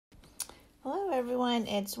Hello everyone,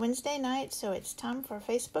 it's Wednesday night, so it's time for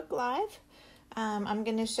Facebook Live. I'm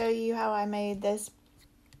going to show you how I made this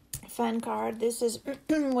fun card. This is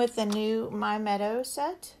with the new My Meadow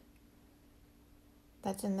set.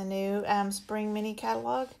 That's in the new spring mini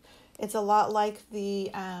catalog. It's a lot like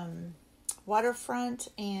the waterfront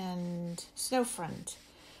and snowfront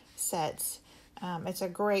sets. It's a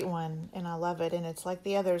great one and I love it, and it's like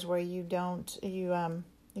the others where you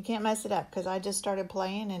can't mess it up, because I just started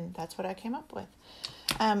playing and that's what I came up with.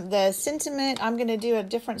 The sentiment, I'm going to do a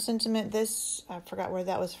different sentiment. I forgot where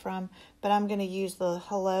that was from, but I'm going to use the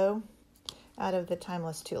hello out of the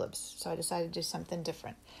Timeless Tulips. So I decided to do something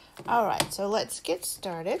different. All right, so let's get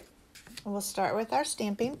started. We'll start with our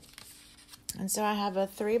stamping. And so I have a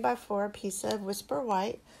 3x4 piece of Whisper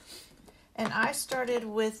White. And I started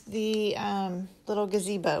with the little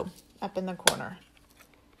gazebo up in the corner.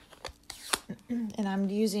 And I'm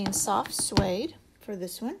using soft suede for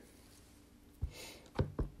this one.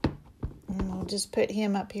 And we'll just put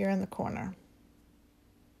him up here in the corner.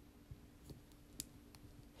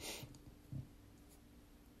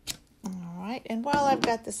 All right, and while I've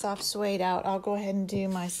got the soft suede out, I'll go ahead and do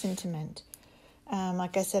my sentiment.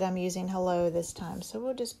 Like I said, I'm using hello this time, so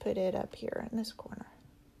we'll just put it up here in this corner.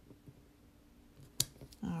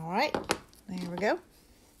 All right, there we go.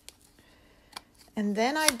 And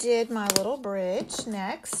then I did my little bridge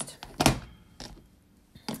next.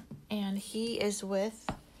 And he is with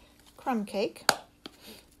crumb cake.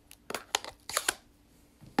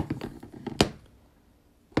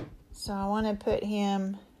 So I want to put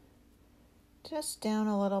him just down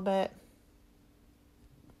a little bit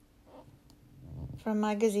from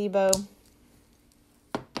my gazebo.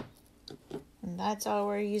 And that's all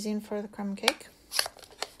we're using for the crumb cake.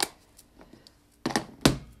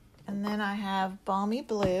 And then I have Balmy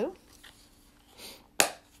Blue.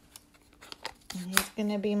 And he's going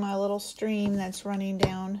to be my little stream that's running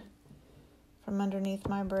down from underneath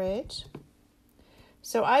my bridge.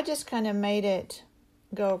 So I just kind of made it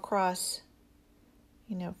go across,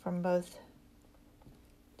 from both,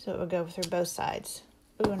 so it would go through both sides.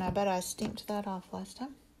 Ooh, and I bet I stamped that off last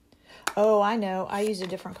time. Oh, I know. I used a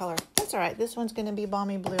different color. That's all right. This one's going to be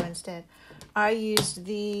Balmy Blue instead. I used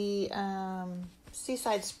the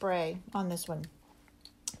Seaside Spray on this one.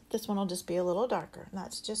 This one will just be a little darker.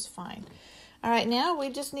 That's just fine. All right, now we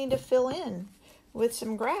just need to fill in with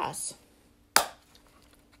some grass.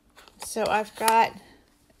 So I've got,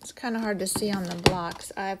 it's kind of hard to see on the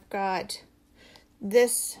blocks, I've got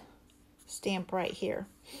this stamp right here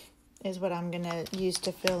is what I'm going to use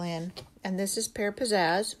to fill in. And this is Pear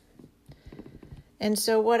Pizzazz. And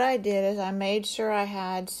so what I did is I made sure I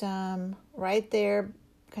had some right there,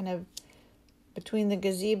 kind of between the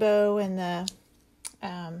gazebo and the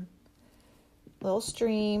little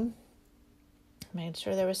stream. Made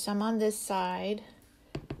sure there was some on this side.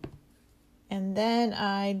 And then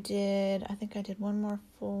I think I did one more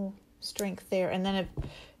full strength there. And then if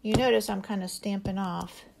you notice, I'm kind of stamping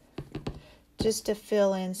off just to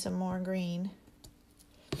fill in some more green.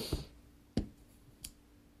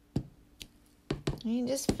 And you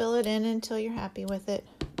just fill it in until you're happy with it.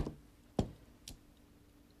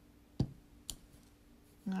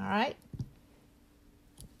 All right.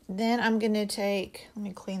 Then I'm going to let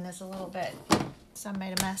me clean this a little bit, so I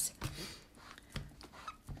made a mess.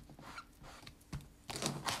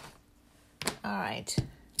 All right.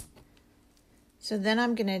 So then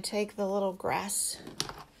I'm going to take the little grass.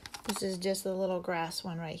 This is just the little grass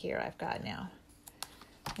one right here I've got now.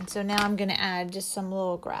 And so now I'm going to add just some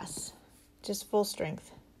little grass, just full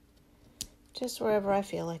strength, just wherever I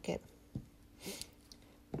feel like it.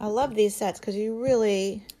 I love these sets because you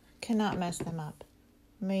really cannot mess them up.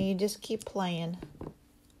 I mean, you just keep playing,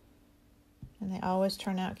 and they always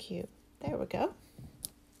turn out cute. There we go.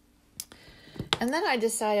 And then I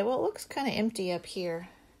decided, well, it looks kind of empty up here.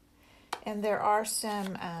 And there are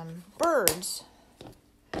some birds,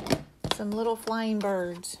 some little flying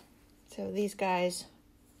birds. So these guys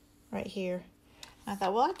right here. I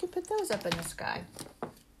thought, well, I could put those up in the sky.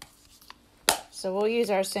 So we'll use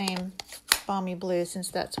our same Balmy Blue, since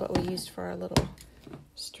that's what we used for our little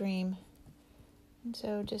stream. And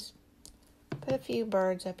so just put a few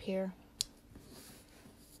birds up here,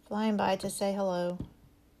 flying by to say hello.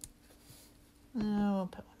 Oh, we'll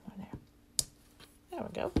put one more there. There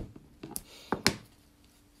we go.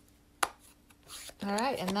 All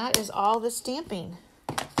right, and that is all the stamping.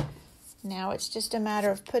 Now it's just a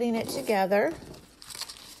matter of putting it together.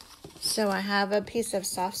 So I have a piece of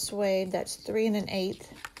soft suede that's 3 1/8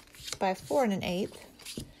 by 4 1/8.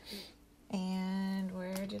 And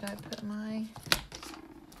where did I put my...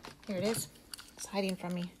 Here it is. It's hiding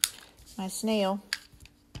from me. My snail.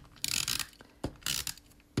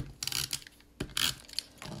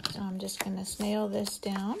 So I'm just going to snail this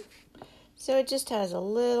down. So it just has a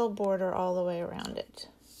little border all the way around it.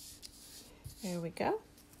 There we go.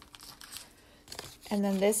 And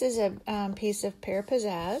then this is a piece of Pear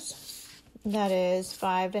Pizzazz that is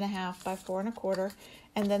 5.5 by 4.25.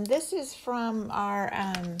 And then this is from our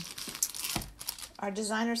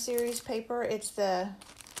designer series paper.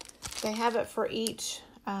 They have it for each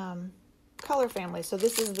color family. So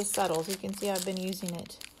this is the subtles. You can see I've been using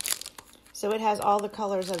it. So it has all the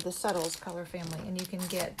colors of the subtles color family, and you can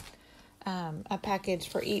get a package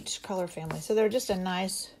for each color family. So they're just a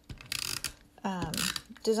nice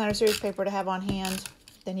designer series paper to have on hand.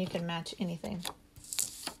 Then you can match anything.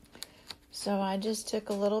 So I just took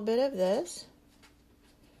a little bit of this,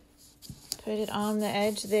 put it on the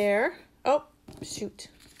edge there. Oh, shoot,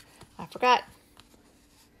 I forgot.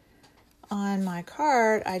 On my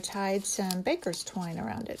card, I tied some baker's twine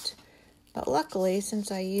around it. But luckily,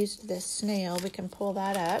 since I used this snail, we can pull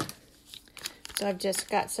that up. So I've just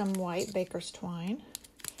got some white baker's twine.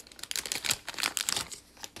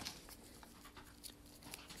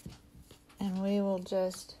 And we will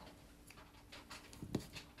just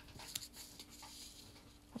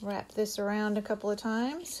wrap this around a couple of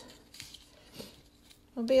times.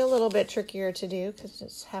 It'll be a little bit trickier to do because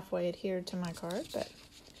it's halfway adhered to my card, but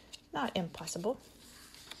not impossible.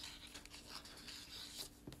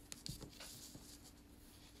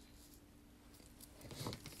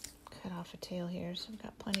 Cut off a tail here, so I've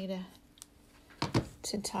got plenty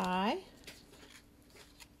to tie.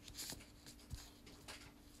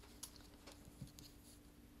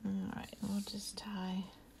 All right, we'll just tie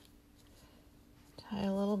a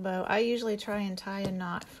little bow. I usually try and tie a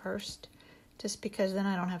knot first, just because then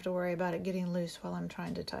I don't have to worry about it getting loose while I'm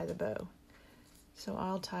trying to tie the bow. So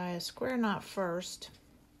I'll tie a square knot first,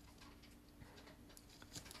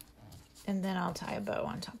 and then I'll tie a bow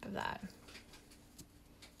on top of that.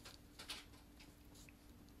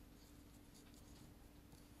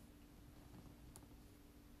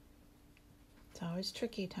 It's always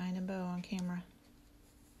tricky tying a bow on camera.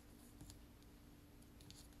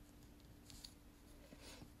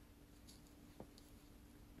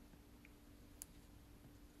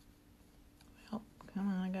 Well, come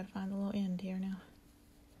on, I gotta find the little end here now.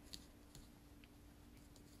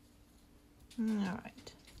 All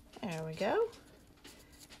right, there we go.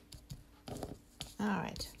 All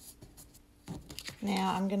right.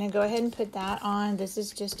 Now I'm gonna go ahead and put that on. This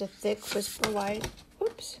is just a thick Whisper White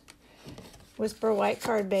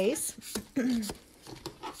card base.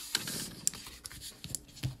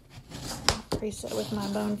 Preset with my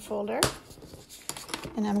bone folder.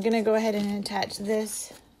 And I'm gonna go ahead and attach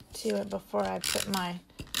this to it before I put my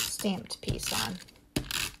stamped piece on.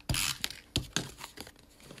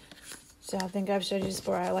 So I think I've showed you this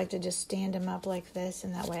before. I like to just stand them up like this,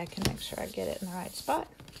 and that way I can make sure I get it in the right spot.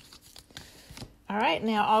 All right,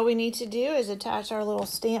 now all we need to do is attach our little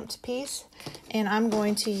stamped piece, and I'm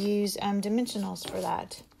going to use dimensionals for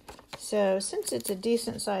that. So since it's a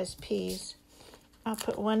decent sized piece, I'll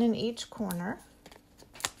put one in each corner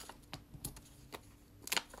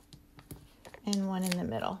and one in the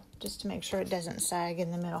middle, just to make sure it doesn't sag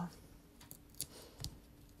in the middle.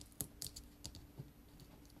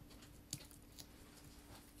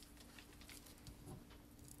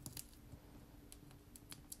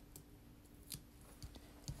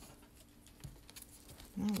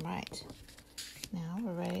 All right, now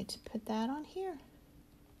we're ready to put that on here.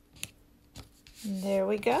 And there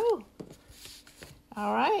we go.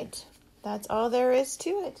 All right, that's all there is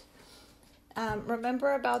to it.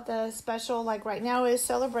 Remember about the special, like right now is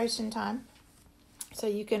celebration time. So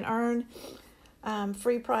you can earn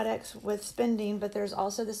free products with spending, but there's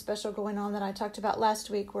also the special going on that I talked about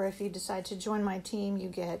last week, where if you decide to join my team, you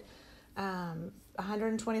get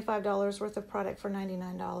 $125 worth of product for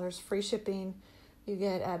 $99, free shipping. You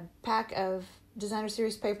get a pack of designer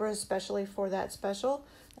series paper, especially for that special,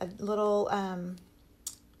 a little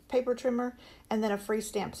paper trimmer, and then a free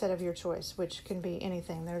stamp set of your choice, which can be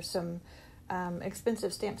anything. There's some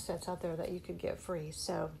expensive stamp sets out there that you could get free.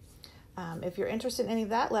 So if you're interested in any of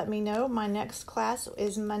that, let me know. My next class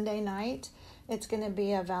is Monday night. It's going to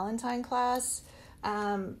be a Valentine class,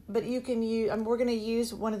 but you can use, we're going to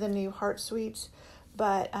use one of the new heart suites.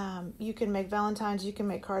 But you can make Valentines, you can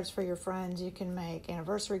make cards for your friends, you can make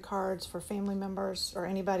anniversary cards for family members or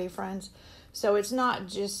anybody, friends. So it's not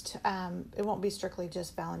just, it won't be strictly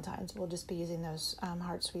just Valentines. We'll just be using those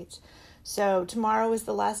heart suites. So tomorrow is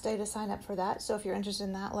the last day to sign up for that. So if you're interested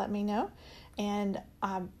in that, let me know. And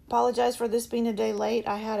I apologize for this being a day late.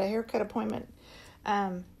 I had a haircut appointment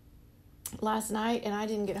last night, and I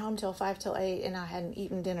didn't get home till 5 till 8, and I hadn't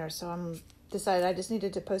eaten dinner. So I'm decided I just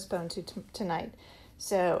needed to postpone to tonight.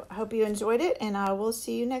 So I hope you enjoyed it, and I will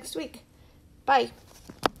see you next week. Bye.